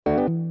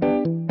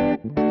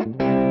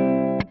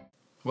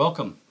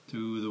Welcome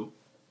to the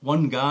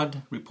One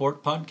God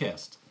Report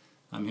podcast.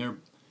 I'm here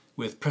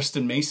with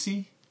Preston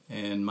Macy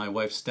and my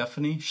wife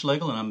Stephanie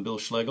Schlegel, and I'm Bill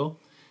Schlegel.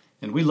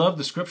 And we love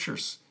the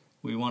scriptures.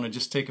 We want to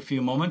just take a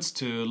few moments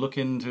to look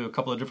into a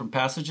couple of different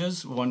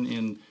passages, one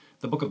in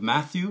the book of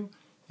Matthew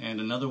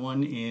and another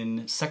one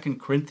in 2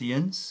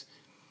 Corinthians.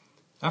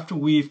 After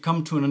we've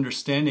come to an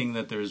understanding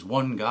that there is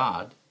one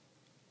God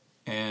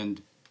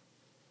and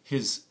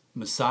his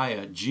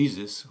Messiah,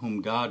 Jesus,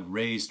 whom God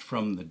raised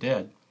from the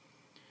dead,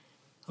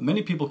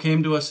 many people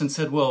came to us and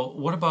said, well,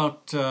 what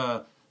about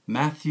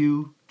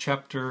Matthew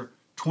chapter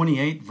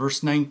 28,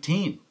 verse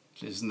 19?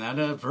 Isn't that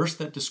a verse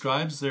that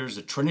describes there's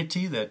a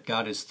Trinity, that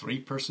God is three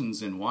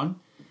persons in one?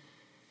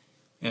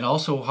 And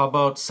also, how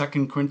about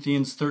 2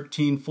 Corinthians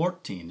 13,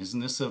 14? Isn't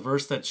this a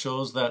verse that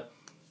shows that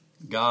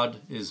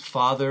God is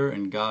Father,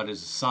 and God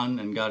is Son,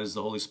 and God is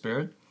the Holy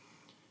Spirit?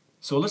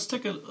 So let's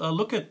take a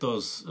look at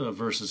those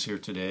verses here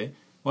today.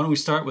 Why don't we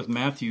start with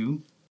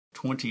Matthew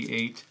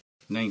 28,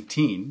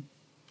 19.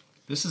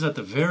 This is at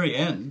the very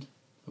end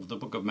of the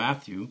book of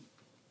Matthew,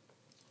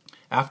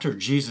 after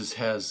Jesus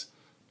has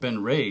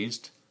been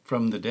raised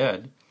from the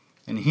dead,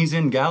 and he's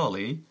in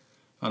Galilee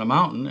on a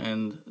mountain,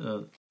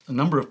 and a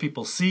number of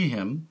people see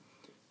him.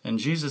 And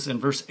Jesus,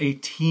 in verse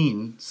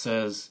 18,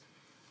 says,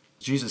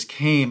 Jesus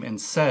came and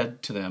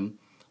said to them,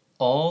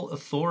 "All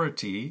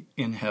authority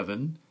in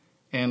heaven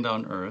and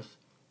on earth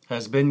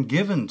has been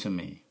given to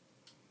me.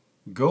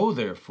 Go,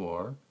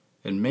 therefore,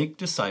 and make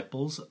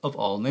disciples of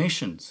all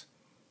nations,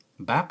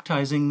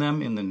 baptizing them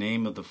in the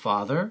name of the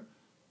Father,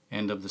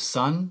 and of the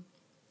Son,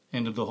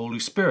 and of the Holy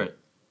Spirit,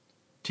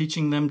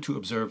 teaching them to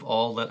observe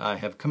all that I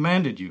have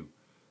commanded you.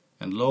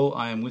 And lo,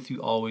 I am with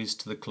you always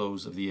to the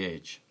close of the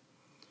age."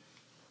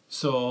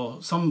 So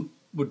some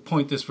would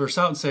point this verse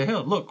out and say, hey,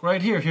 look,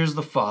 right here, here's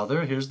the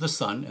Father, here's the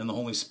Son, and the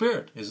Holy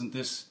Spirit. Isn't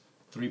this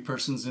three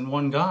persons in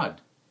one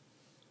God?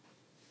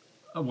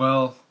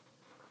 Well,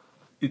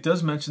 it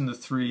does mention the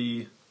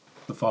three,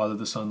 the Father,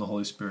 the Son, the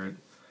Holy Spirit.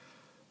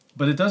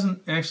 But it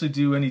doesn't actually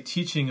do any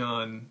teaching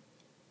on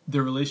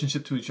their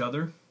relationship to each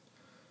other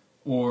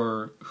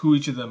or who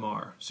each of them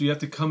are. So you have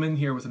to come in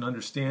here with an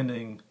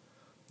understanding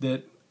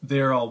that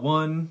they're all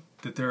one,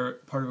 that they're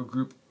part of a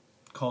group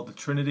called the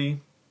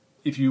Trinity.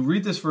 If you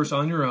read this verse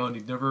on your own,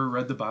 you've never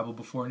read the Bible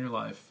before in your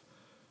life,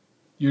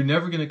 you're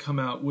never going to come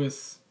out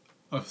with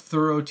a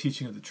thorough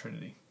teaching of the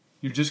Trinity.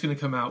 You're just going to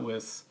come out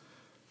with,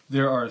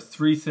 there are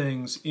three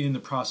things in the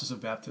process of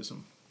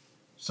baptism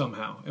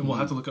somehow. And we'll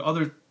have to look at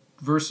other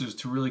verses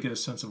to really get a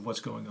sense of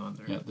what's going on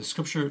there. Yeah, the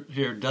scripture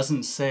here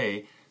doesn't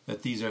say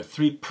that these are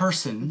three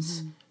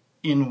persons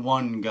in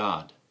one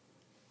God,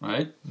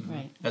 right?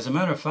 Right. As a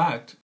matter of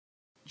fact,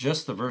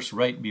 just the verse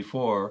right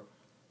before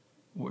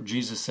where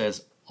Jesus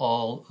says,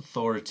 "All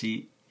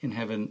authority in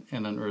heaven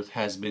and on earth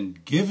has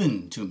been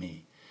given to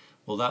me."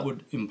 Well, that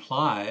would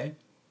imply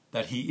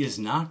that he is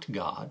not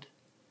God,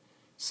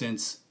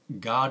 since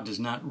God does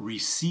not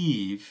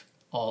receive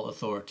all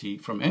authority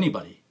from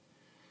anybody.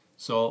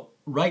 So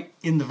right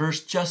in the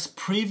verse just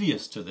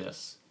previous to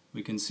this,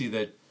 we can see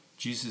that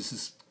Jesus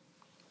is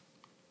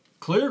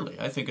clearly,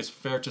 I think it's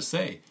fair to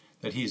say,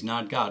 that he's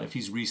not God if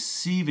he's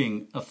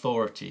receiving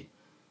authority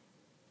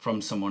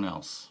from someone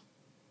else.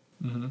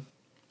 Mm-hmm.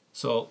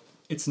 So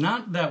it's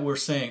not that we're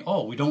saying,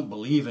 oh, we don't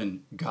believe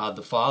in God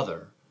the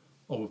Father,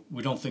 or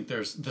we don't think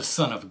there's the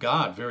Son of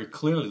God. Very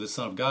clearly, the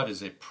Son of God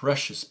is a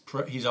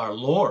he's our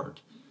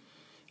Lord.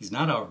 He's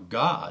not our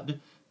God.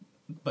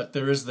 But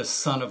there is the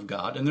Son of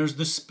God, and there's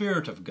the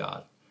Spirit of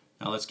God.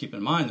 Now let's keep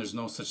in mind, there's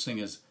no such thing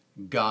as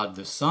God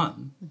the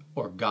Son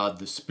or God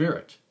the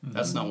Spirit.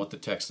 That's not what the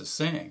text is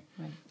saying.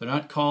 Right. They're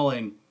not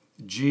calling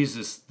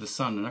Jesus the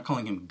Son. They're not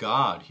calling him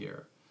God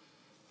here.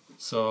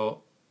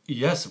 So,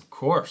 yes, of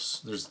course,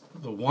 there's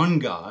the one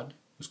God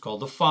who's called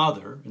the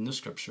Father in the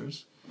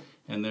Scriptures,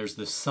 and there's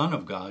the Son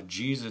of God,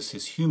 Jesus,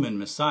 his human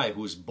Messiah,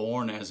 who was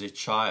born as a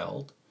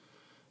child,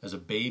 as a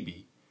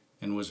baby,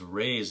 and was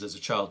raised as a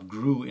child,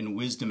 grew in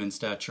wisdom and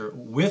stature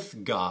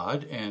with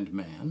God and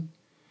man.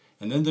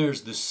 And then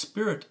there's the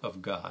Spirit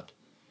of God.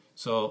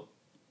 So,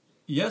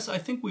 yes, I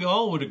think we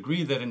all would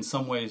agree that in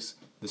some ways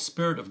the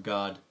Spirit of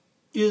God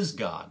is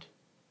God.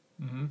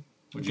 Mm-hmm.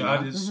 Would you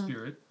God not? is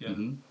Spirit. Yeah.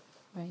 Mm-hmm.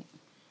 Right.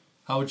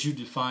 How would you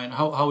define,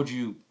 how would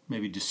you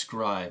maybe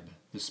describe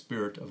the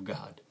Spirit of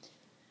God?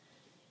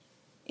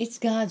 It's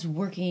God's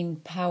working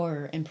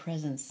power and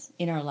presence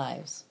in our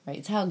lives, right?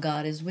 It's how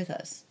God is with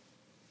us.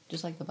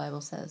 Just like the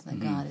Bible says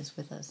that God is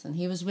with us. And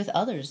he was with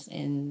others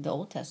in the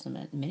Old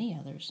Testament, many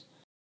others.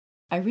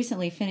 I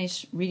recently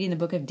finished reading the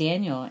book of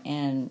Daniel,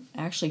 and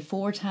actually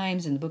 4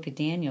 times in the book of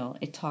Daniel,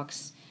 it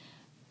talks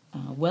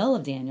well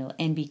of Daniel.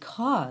 And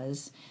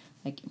because,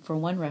 like for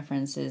one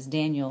reference is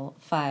Daniel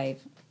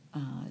 5,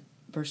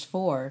 verse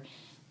 4,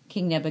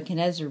 King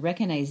Nebuchadnezzar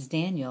recognized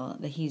Daniel,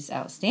 that he's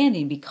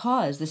outstanding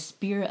because the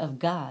Spirit of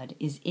God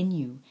is in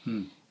you,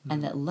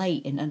 and that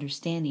light and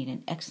understanding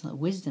and excellent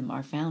wisdom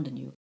are found in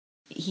you.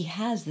 He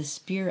has the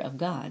Spirit of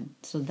God,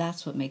 so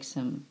that's what makes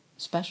him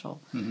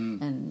special.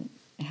 And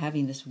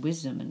having this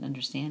wisdom and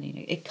understanding.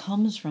 It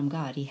comes from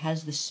God. He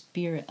has the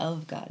Spirit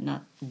of God,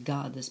 not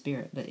God the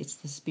Spirit, but it's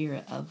the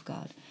Spirit of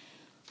God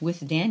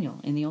with Daniel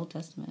in the Old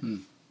Testament.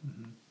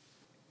 Mm-hmm.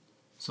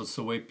 So it's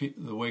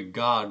the way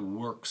God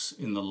works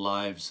in the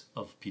lives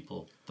of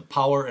people, the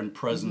power and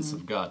presence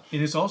of God. It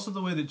is also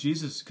the way that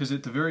Jesus, because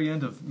at the very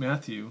end of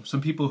Matthew,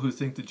 some people who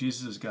think that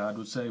Jesus is God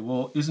would say,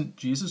 well, isn't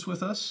Jesus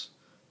with us?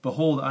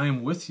 Behold, I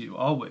am with you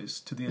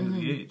always to the end of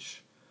the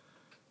age.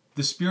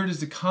 The Spirit is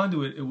the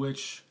conduit at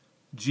which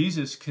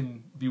Jesus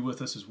can be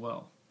with us as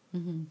well.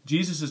 Mm-hmm.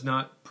 Jesus is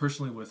not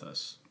personally with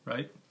us,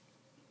 right?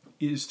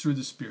 It is through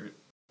the Spirit.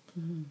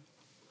 Mm-hmm.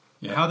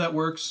 Yeah. How that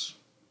works,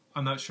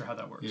 I'm not sure how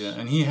that works. Yeah,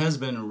 and he has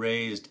been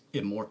raised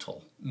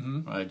immortal.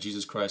 Right?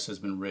 Jesus Christ has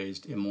been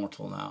raised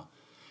immortal now.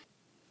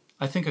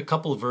 I think a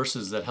couple of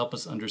verses that help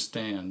us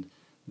understand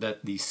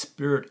that the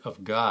Spirit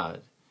of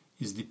God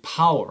is the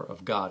power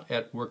of God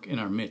at work in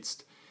our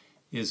midst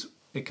is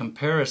a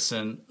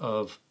comparison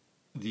of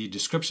the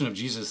description of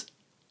Jesus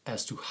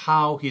as to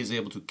how he is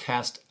able to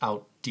cast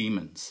out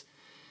demons.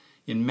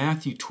 In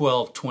Matthew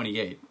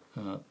 12:28,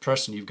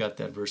 Preston, you've got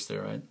that verse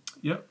there, right?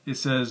 Yep. It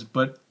says,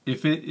 but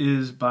if it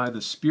is by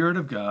the Spirit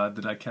of God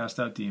that I cast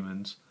out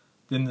demons,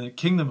 then the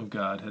kingdom of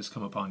God has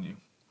come upon you.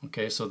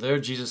 Okay, so there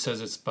Jesus says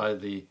it's by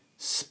the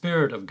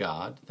Spirit of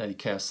God that he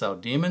casts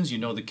out demons. You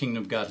know the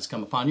kingdom of God has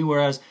come upon you.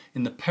 Whereas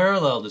in the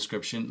parallel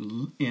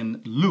description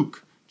in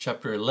Luke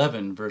chapter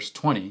 11, verse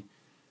 20,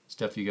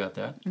 Steph, you got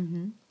that?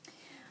 Mm-hmm.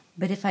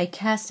 But if I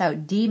cast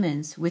out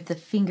demons with the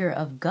finger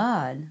of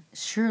God,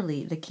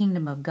 surely the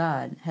kingdom of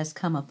God has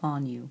come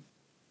upon you.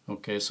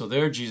 Okay, so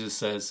there Jesus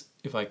says,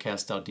 if I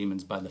cast out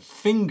demons by the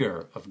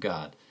finger of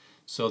God.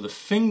 So the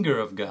finger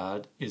of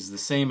God is the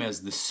same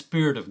as the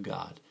Spirit of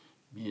God,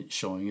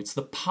 showing it's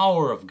the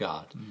power of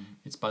God.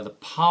 It's by the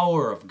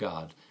power of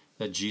God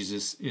that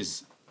Jesus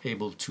is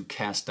able to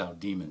cast out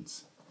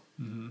demons.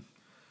 Mm-hmm.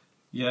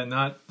 Yeah,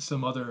 not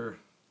some other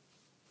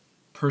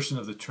person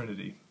of the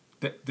Trinity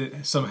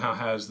that somehow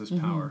has this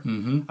power.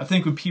 Mm-hmm. I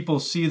think when people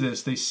see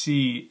this, they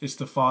see it's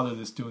the Father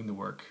that's doing the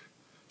work.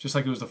 Just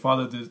like it was the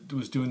Father that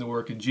was doing the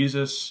work, and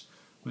Jesus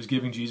was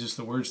giving Jesus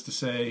the words to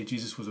say.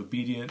 Jesus was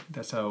obedient.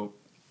 That's how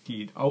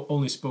he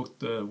only spoke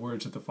the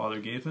words that the Father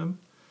gave him.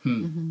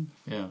 Mm-hmm.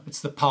 Yeah,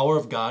 it's the power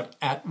of God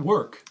at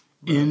work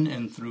in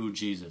and through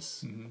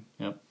Jesus.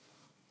 Yep.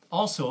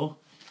 Also,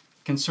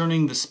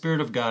 concerning the Spirit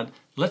of God,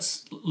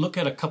 let's look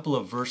at a couple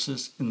of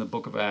verses in the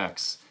book of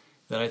Acts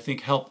that I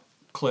think help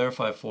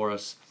clarify for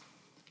us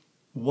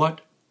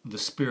what the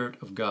Spirit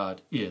of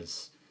God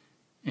is.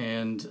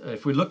 And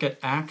if we look at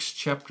Acts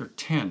chapter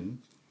 10,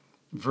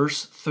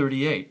 verse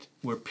 38,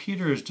 where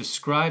Peter is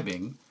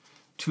describing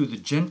to the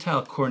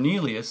Gentile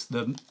Cornelius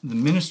the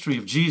ministry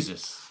of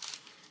Jesus.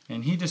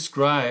 And he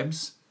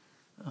describes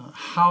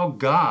how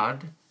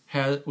God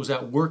was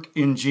at work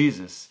in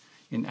Jesus.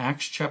 In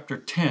Acts chapter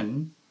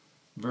 10,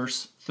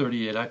 verse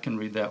 38, I can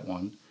read that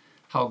one.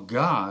 How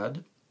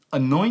God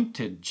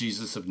anointed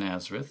Jesus of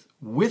Nazareth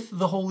with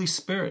the Holy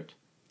Spirit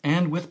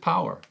and with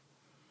power.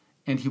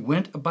 And he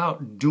went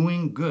about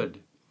doing good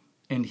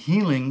and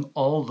healing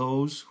all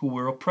those who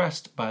were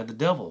oppressed by the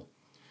devil,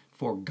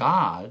 for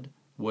God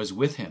was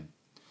with him.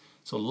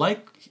 So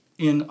like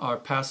in our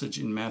passage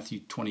in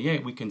Matthew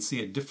 28, we can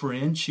see a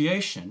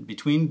differentiation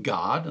between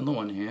God on the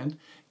one hand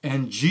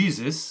and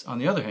Jesus on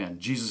the other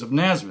hand, Jesus of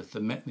Nazareth,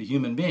 the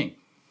human being.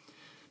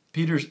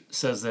 Peter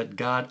says that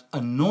God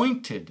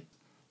anointed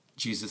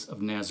Jesus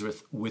of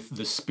Nazareth with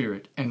the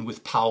Spirit and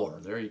with power.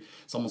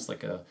 It's almost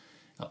like a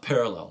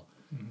parallel,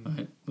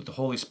 right? With the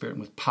Holy Spirit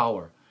and with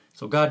power.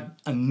 So God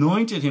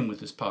anointed him with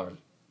his power.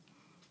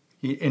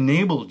 He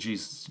enabled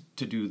Jesus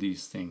to do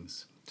these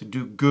things, to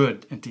do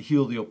good and to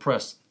heal the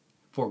oppressed.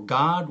 For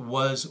God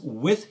was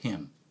with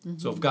him.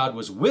 So if God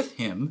was with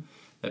him,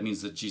 that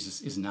means that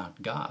Jesus is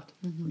not God.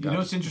 You know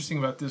what's interesting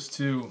about this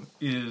too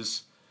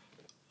is,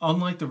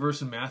 unlike the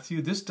verse in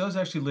Matthew, this does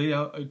actually lay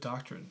out a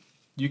doctrine.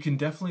 You can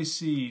definitely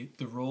see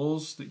the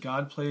roles that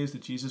God plays,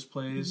 that Jesus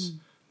plays,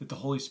 that the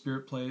Holy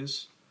Spirit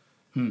plays.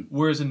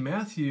 Whereas in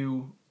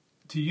Matthew,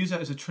 to use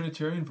that as a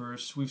Trinitarian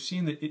verse, we've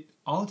seen that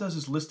all it does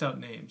is list out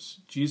names.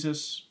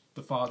 Jesus,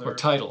 the Father. Or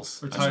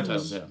titles.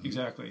 Yeah.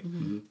 Exactly.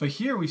 But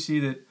here we see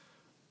that,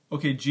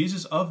 okay,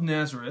 Jesus of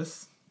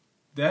Nazareth,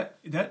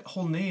 that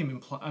whole name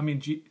implies,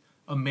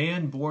 a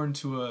man born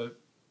to a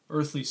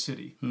earthly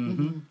city.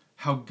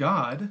 How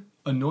God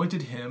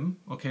anointed him,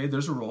 okay,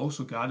 there's a role,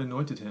 so God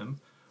anointed him,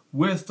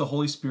 with the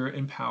Holy Spirit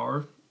and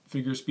power,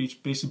 figure of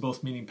speech, basically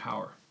both meaning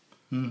power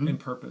and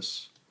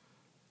purpose.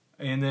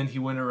 And then he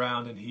went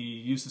around and he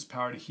used his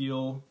power to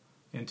heal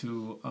and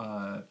to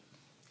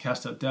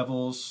cast out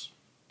devils.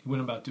 He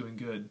went about doing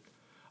good.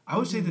 I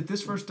would say that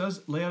this verse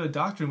does lay out a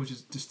doctrine which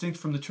is distinct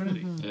from the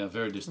Trinity. Yeah,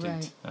 very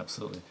distinct. Right.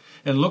 Absolutely.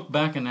 And look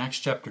back in Acts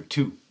chapter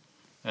 2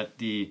 at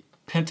the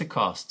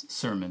Pentecost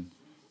sermon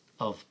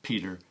of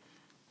Peter.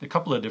 A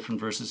couple of different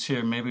verses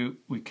here. Maybe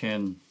we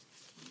can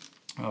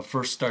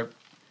first start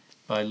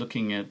by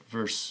looking at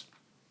verse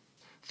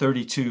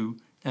 32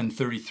 and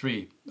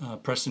 33.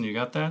 Preston, you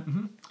got that?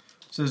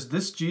 It says,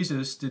 this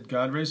Jesus did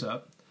God raise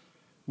up,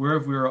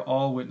 whereof we are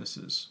all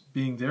witnesses,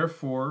 being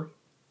therefore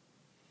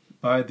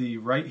by the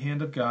right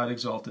hand of God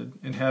exalted,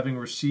 and having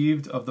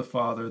received of the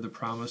Father the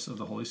promise of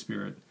the Holy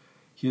Spirit,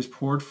 he has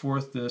poured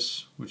forth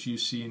this which you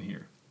see and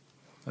hear.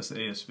 That's the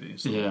ASV.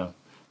 So. Yeah.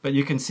 But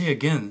you can see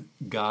again,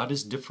 God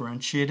is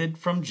differentiated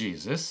from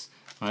Jesus,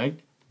 right?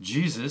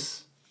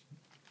 This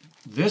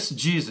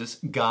Jesus,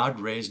 God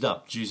raised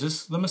up.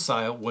 Jesus, the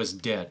Messiah, was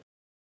dead.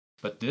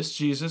 But this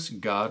Jesus,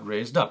 God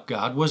raised up.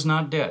 God was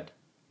not dead.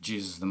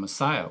 Jesus, the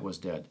Messiah, was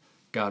dead.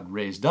 God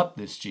raised up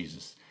this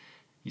Jesus.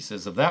 He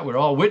says, of that we're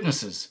all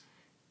witnesses.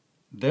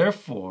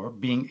 Therefore,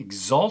 being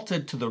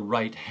exalted to the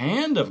right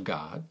hand of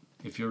God,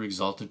 if you're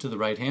exalted to the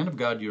right hand of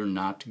God, you're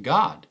not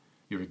God.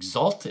 You're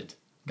exalted.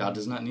 God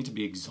does not need to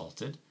be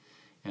exalted.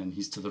 And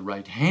he's to the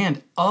right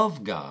hand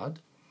of God.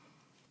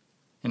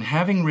 And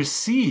having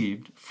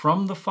received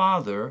from the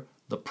Father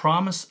the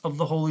promise of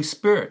the Holy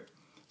Spirit.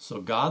 So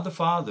God the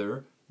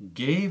Father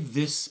gave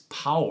this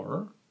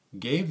power,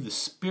 gave the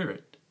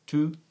Spirit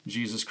to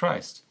Jesus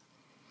Christ.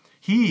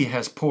 He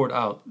has poured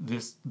out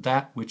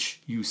that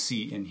which you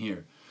see and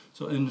hear.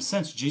 So in a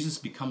sense, Jesus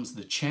becomes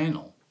the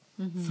channel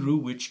through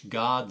which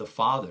God the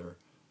Father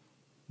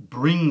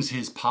brings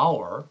his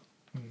power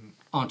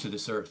onto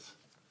this earth.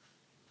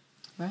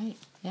 Right.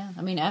 Yeah.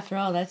 I mean, after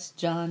all, that's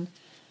John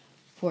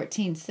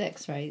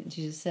 14:6, right?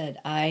 Jesus said,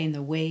 I am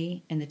the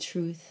way and the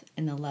truth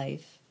and the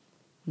life.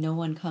 No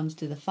one comes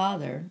to the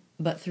Father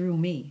but through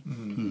me.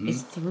 Mm-hmm.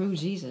 It's through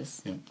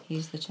Jesus. Yeah.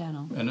 He's the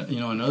channel. And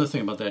another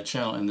thing about that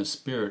channel and the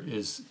Spirit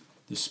is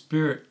the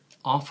Spirit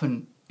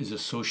often is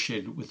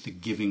associated with the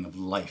giving of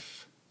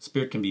life.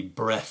 Spirit can be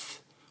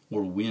breath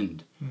or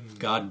wind. Mm-hmm.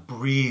 God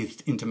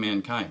breathed into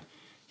mankind.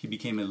 He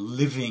became a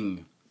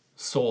living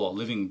soul, a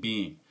living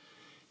being.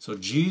 So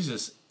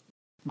Jesus,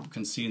 you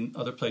can see in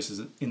other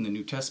places in the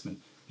New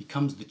Testament,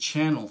 becomes the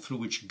channel through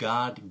which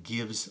God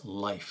gives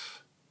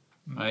life.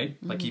 Right?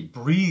 Mm-hmm. Like he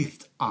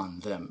breathed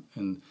on them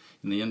in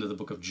the end of the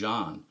book of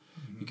John.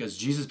 Mm-hmm. Because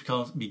Jesus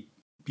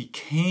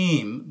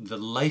became the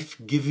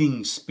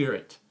life-giving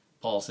Spirit,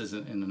 Paul says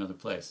in another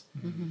place.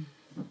 Mm-hmm.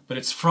 But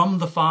it's from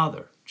the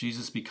Father.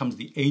 Jesus becomes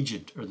the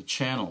agent or the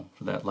channel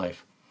for that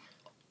life.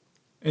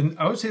 And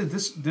I would say that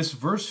this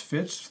verse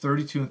fits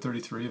 32 and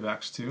 33 of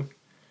Acts 2.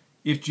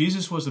 If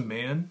Jesus was a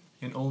man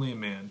and only a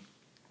man,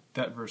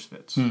 that verse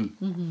fits.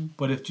 Mm-hmm.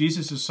 But if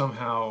Jesus is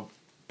somehow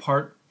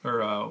part or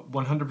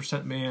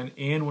 100% man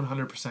and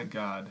 100%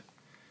 God,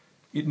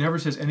 it never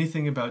says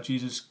anything about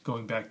Jesus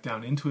going back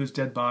down into his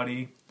dead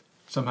body,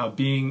 somehow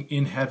being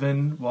in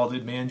heaven while the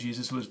man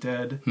Jesus was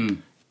dead.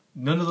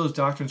 None of those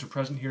doctrines are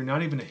present here,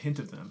 not even a hint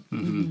of them.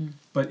 Mm-hmm.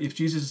 But if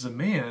Jesus is a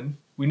man,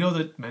 we know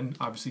that men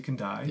obviously can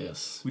die.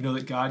 Yes. We know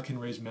that God can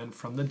raise men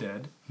from the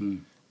dead.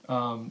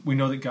 We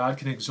know that God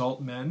can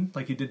exalt men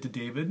like he did to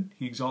David.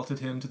 He exalted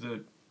him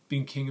to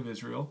being king of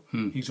Israel.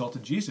 He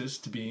exalted Jesus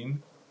to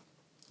being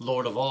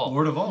Lord of all.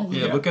 Lord of all.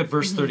 Yeah, look at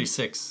verse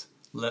 36.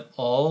 Let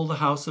all the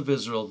house of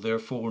Israel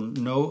therefore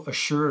know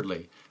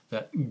assuredly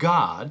that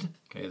God,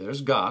 okay,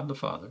 there's God the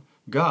Father,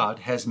 God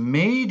has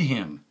made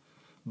him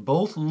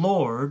both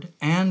Lord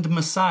and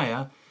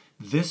Messiah,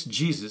 this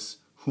Jesus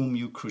whom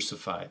you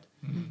crucified.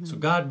 Mm-hmm. So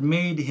God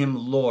made him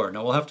Lord.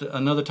 Now we'll have to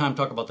another time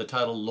talk about the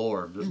title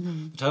Lord.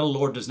 Mm-hmm. The title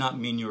Lord does not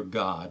mean you're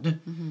God.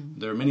 Mm-hmm.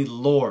 There are many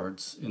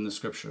lords in the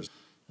scriptures.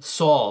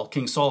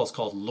 King Saul is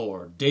called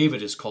Lord.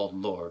 David is called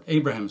Lord.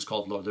 Abraham is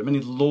called Lord. There are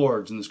many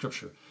lords in the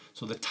scripture.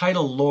 So the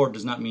title Lord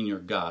does not mean you're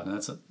God. And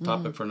that's a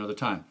topic for another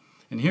time.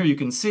 And here you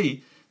can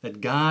see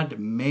that God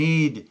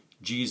made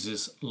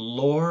Jesus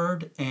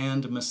Lord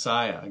and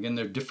Messiah. Again,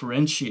 they're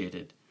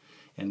differentiated.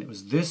 And it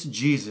was this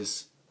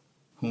Jesus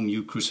whom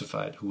you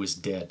crucified, who was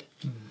dead.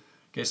 Mm-hmm.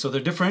 Okay, so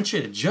they're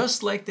differentiated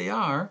just like they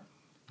are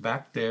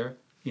back there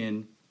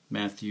in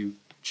Matthew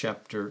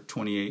chapter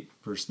 28,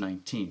 verse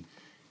 19.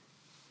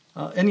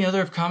 Any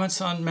other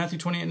comments on Matthew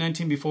 28,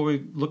 19 before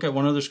we look at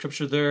one other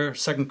scripture there,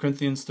 2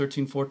 Corinthians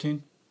 13,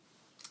 14?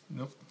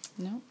 Nope.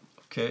 No.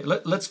 Okay,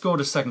 let's go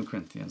to 2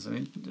 Corinthians. I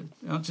mean,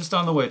 just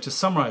on the way, to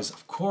summarize,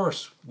 of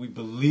course, we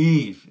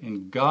believe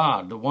in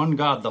God, the one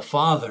God, the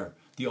Father,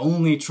 the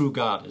only true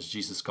God, as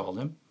Jesus called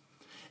him,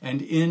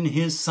 and in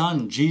his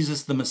Son,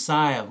 Jesus the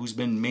Messiah, who's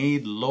been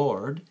made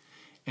Lord,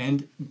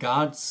 and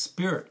God's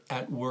Spirit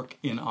at work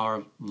in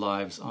our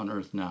lives on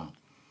earth now.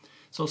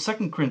 So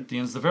 2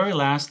 Corinthians, the very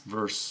last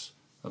verse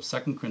of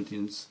 2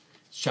 Corinthians,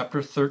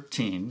 chapter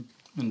 13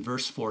 and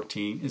verse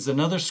 14, is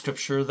another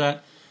scripture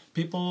that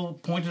people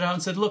pointed out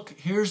and said, look,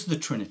 here's the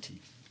Trinity.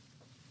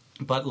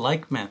 But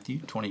like Matthew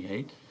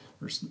 28,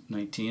 verse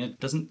 19, it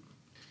doesn't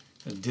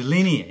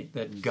delineate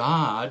that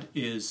God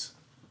is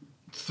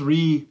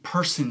three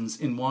persons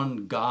in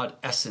one God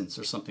essence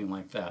or something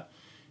like that.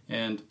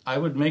 And I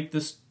would make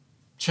this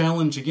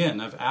challenge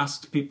again. I've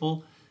asked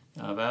people,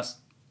 I've asked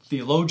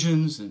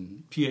theologians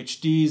and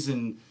PhDs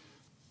in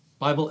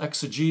Bible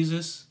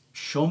exegesis,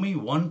 show me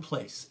one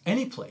place,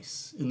 any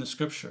place in the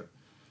scripture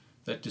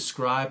that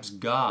describes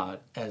God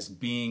as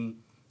being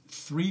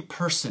three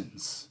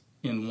persons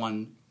in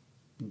one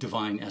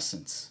divine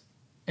essence.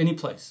 Any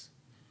place.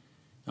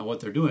 Now what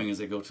they're doing is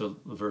they go to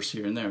a verse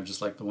here and there,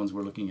 just like the ones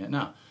we're looking at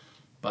now.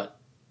 But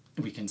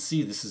we can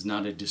see this is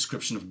not a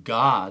description of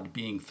God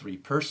being three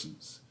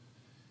persons.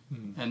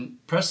 And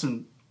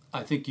Preston,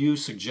 I think you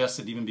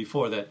suggested even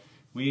before that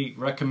we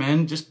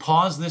recommend just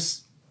pause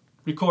this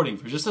recording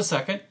for just a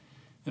second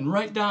and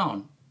write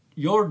down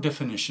your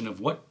definition of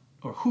what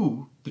or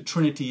who the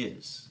Trinity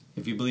is.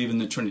 If you believe in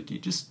the Trinity,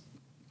 just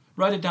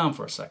write it down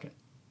for a second.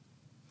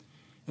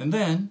 And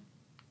then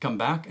come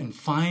back and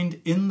find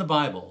in the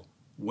Bible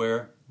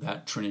where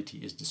that Trinity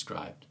is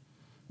described.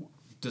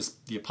 Does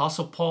the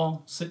Apostle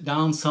Paul sit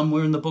down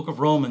somewhere in the book of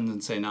Romans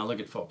and say, now look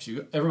at folks,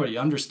 everybody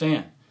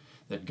understand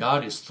that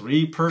God is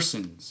three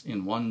persons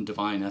in one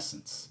divine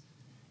essence?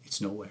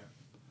 It's nowhere.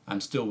 I'm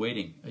still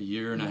waiting a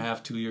year and a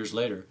half, 2 years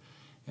later.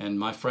 And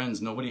my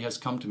friends, nobody has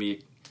come to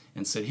me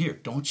and said, here,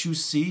 don't you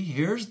see?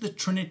 Here's the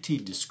Trinity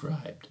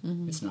described.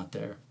 It's not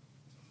there.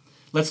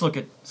 Let's look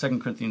at 2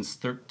 Corinthians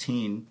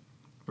 13,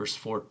 verse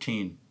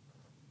 14.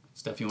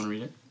 Steph, you want to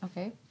read it?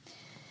 Okay.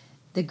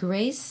 The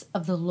grace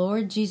of the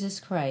Lord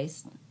Jesus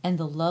Christ and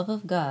the love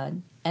of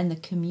God and the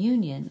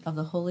communion of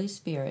the Holy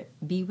Spirit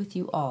be with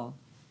you all.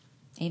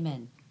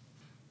 Amen.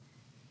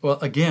 Well,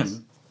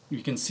 again,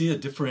 you can see a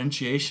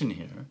differentiation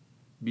here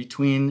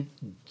between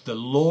the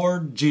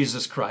Lord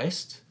Jesus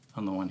Christ,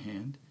 on the one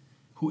hand,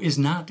 who is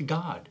not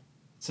God.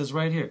 It says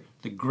right here,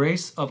 the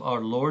grace of our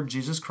Lord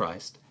Jesus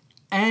Christ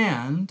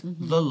and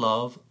the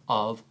love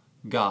of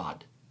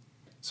God.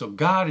 So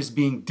God is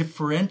being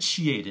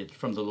differentiated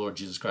from the Lord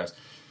Jesus Christ.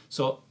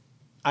 So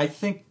I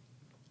think,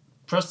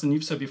 Preston,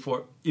 you've said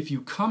before, if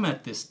you come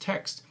at this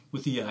text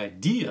with the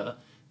idea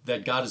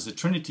that God is the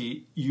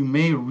Trinity, you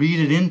may read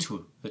it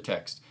into the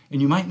text.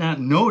 And you might not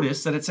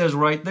notice that it says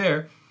right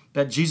there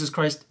that Jesus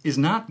Christ is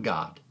not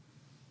God.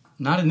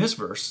 Not in this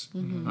verse,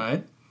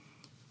 right?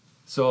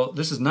 So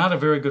this is not a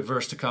very good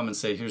verse to come and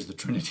say, here's the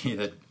Trinity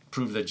that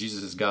prove that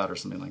Jesus is God or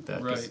something like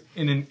that. Right.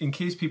 And in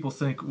case people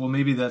think, well,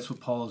 maybe that's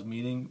what Paul is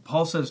meaning,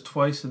 Paul says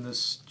twice in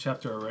this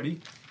chapter already,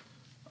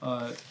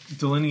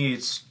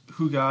 delineates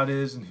who God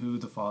is and who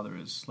the Father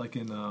is. Like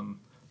in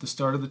the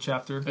start of the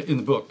chapter. In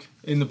the book.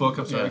 In the book,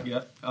 I'm sorry,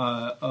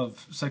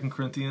 of 2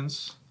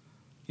 Corinthians,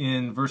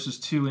 in verses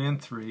 2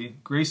 and 3,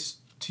 grace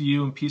to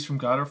you and peace from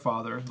God our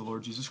Father, the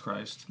Lord Jesus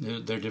Christ.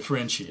 They're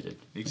differentiated.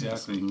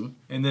 Exactly. Yes.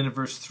 And then in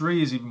verse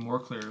 3 is even more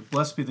clear.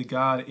 Blessed be the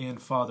God and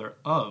Father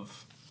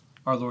of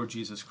our Lord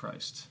Jesus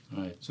Christ.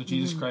 Right. So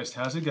Jesus Christ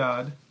has a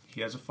God,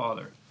 he has a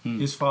Father.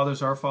 His Father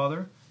is our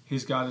Father,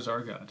 his God is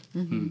our God.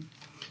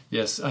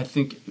 Yes, I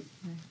think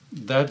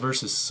that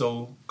verse is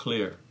so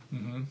clear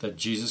that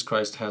Jesus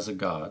Christ has a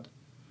God.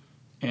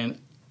 And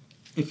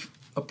if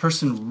a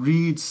person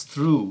reads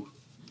through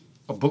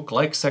a book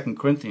like 2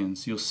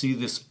 Corinthians, you'll see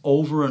this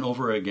over and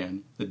over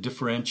again, the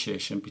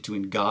differentiation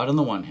between God on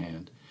the one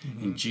hand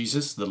and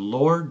Jesus, the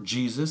Lord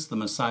Jesus, the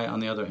Messiah on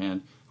the other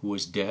hand, who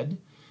was dead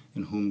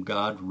and whom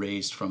God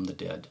raised from the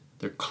dead.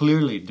 They're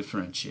clearly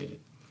differentiated.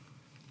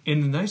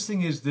 And the nice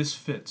thing is this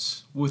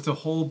fits with the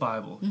whole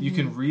Bible. You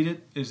can read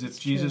it as if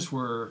Jesus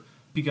were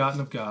begotten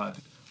of God.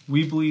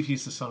 We believe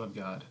he's the Son of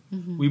God.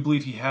 We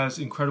believe he has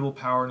incredible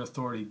power and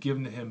authority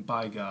given to him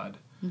by God,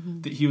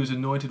 that he was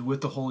anointed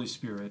with the Holy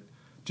Spirit,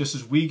 just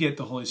as we get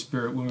the Holy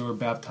Spirit when we were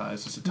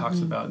baptized, as it talks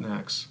about in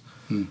Acts.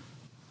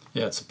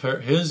 Yeah,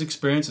 his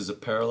experience is a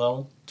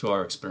parallel to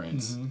our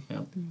experience. Yeah.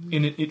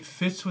 And it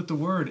fits with the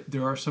Word.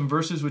 There are some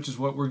verses, which is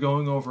what we're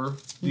going over,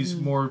 these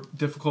more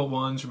difficult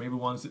ones, or maybe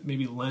ones that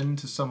maybe lend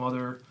to some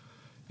other,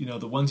 the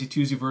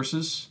onesie-twosie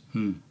verses.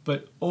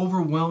 But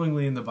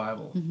overwhelmingly in the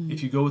Bible,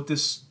 if you go with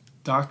this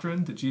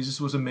doctrine that Jesus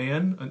was a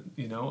man,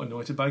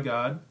 anointed by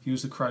God, he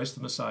was the Christ,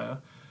 the Messiah,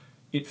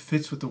 it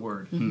fits with the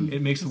Word.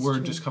 It makes the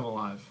Word just come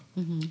alive.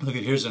 Look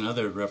at, here's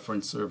another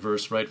reference or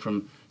verse right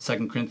from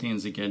 2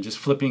 Corinthians again, just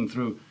flipping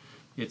through.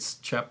 It's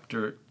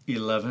chapter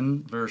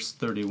 11, verse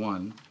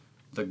 31.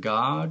 The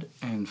God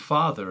and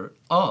Father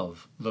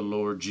of the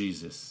Lord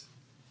Jesus,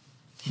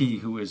 he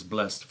who is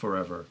blessed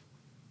forever,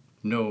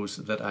 knows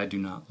that I do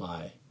not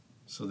lie.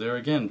 So there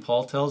again,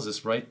 Paul tells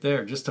us right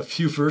there, just a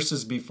few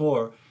verses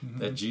before,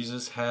 that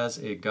Jesus has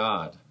a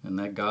God, and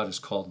that God is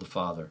called the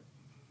Father.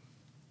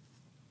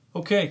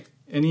 Okay,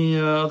 any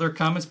other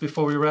comments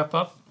before we wrap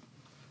up?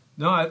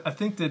 No, I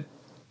think that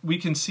we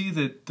can see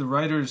that the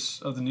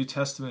writers of the New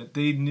Testament,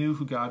 they knew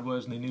who God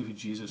was and they knew who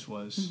Jesus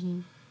was.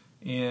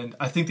 And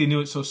I think they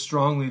knew it so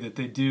strongly that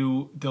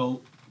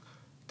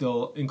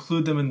they'll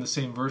include them in the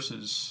same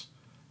verses,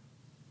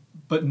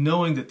 but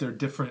knowing that they're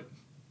different,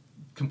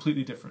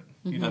 completely different.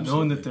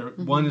 Knowing that they're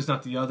one is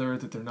not the other,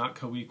 that they're not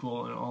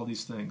co-equal, and all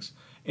these things.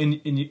 And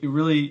you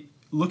really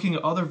looking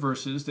at other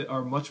verses that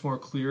are much more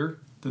clear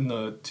than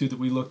the two that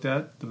we looked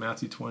at, the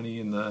Matthew 20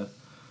 and the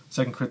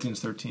 2 Corinthians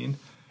 13.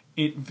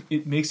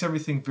 It makes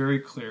everything very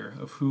clear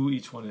of who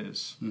each one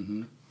is.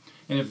 And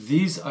if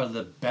these are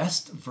the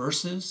best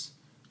verses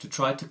to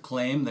try to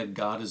claim that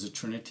God is a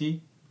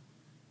Trinity,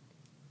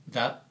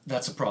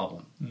 that's a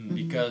problem.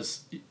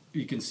 Because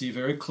you can see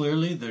very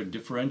clearly they're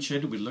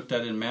differentiated. We looked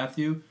at it in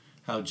Matthew,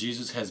 how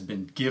Jesus has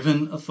been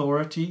given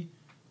authority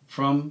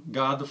from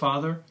God the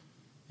Father.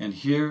 And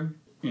here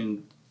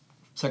in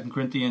 2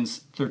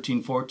 Corinthians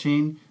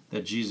 13:14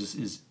 that Jesus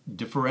is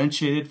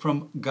differentiated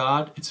from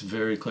God, it's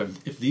very clear.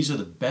 If these are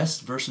the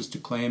best verses to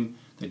claim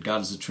that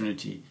God is a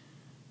Trinity,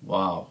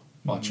 wow,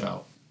 watch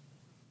out.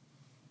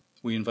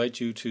 We invite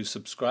you to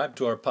subscribe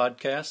to our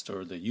podcast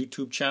or the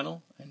YouTube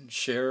channel and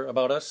share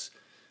about us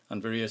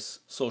on various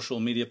social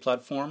media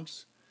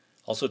platforms.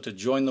 Also to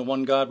join the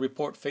One God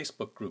Report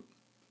Facebook group.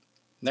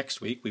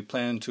 Next week, we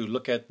plan to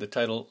look at the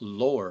title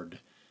Lord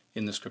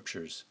in the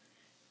Scriptures.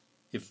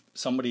 If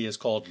somebody is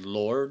called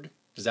Lord,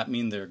 does that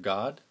mean they're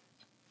God?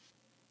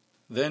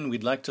 Then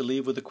we'd like to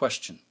leave with a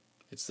question.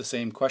 It's the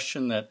same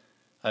question that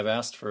I've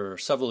asked for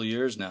several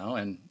years now,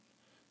 and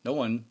no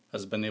one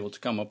has been able to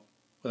come up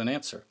with an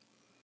answer.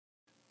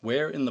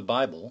 Where in the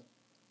Bible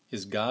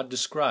is God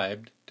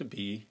described to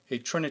be a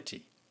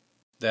Trinity?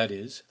 That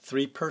is,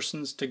 three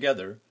persons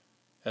together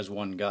as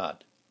one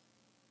God.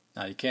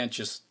 Now, you can't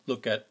just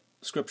look at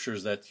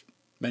scriptures that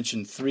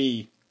mention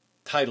three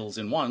titles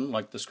in one,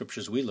 like the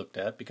scriptures we looked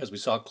at, because we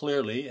saw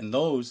clearly in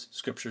those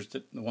scriptures,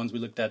 the ones we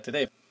looked at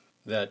today,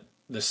 that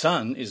the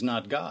Son is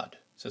not God.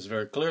 It says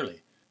very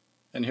clearly.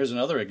 And here's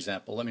another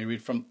example. Let me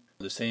read from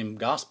the same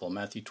gospel,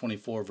 Matthew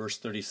 24, verse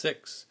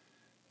 36.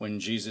 When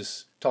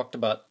Jesus talked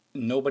about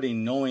nobody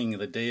knowing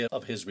the day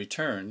of his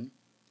return,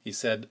 he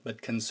said,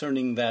 "But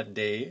concerning that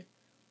day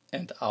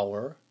and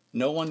hour,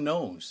 no one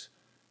knows,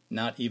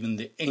 not even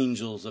the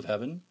angels of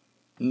heaven,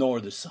 nor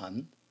the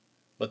Son,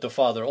 but the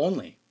Father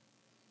only."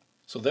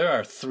 So there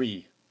are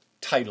three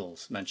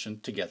titles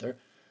mentioned together,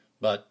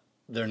 but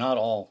they're not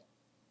all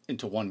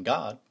into one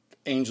God,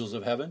 angels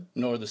of heaven,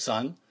 nor the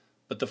Son,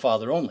 but the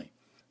Father only.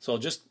 So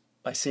just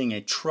by seeing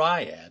a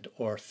triad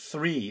or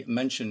three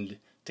mentioned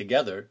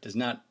together does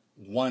not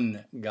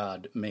one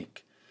God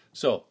make.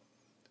 So,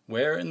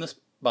 where in the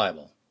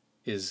Bible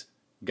is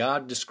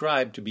God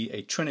described to be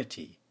a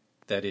Trinity,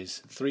 that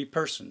is, three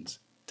persons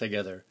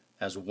together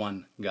as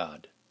one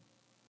God?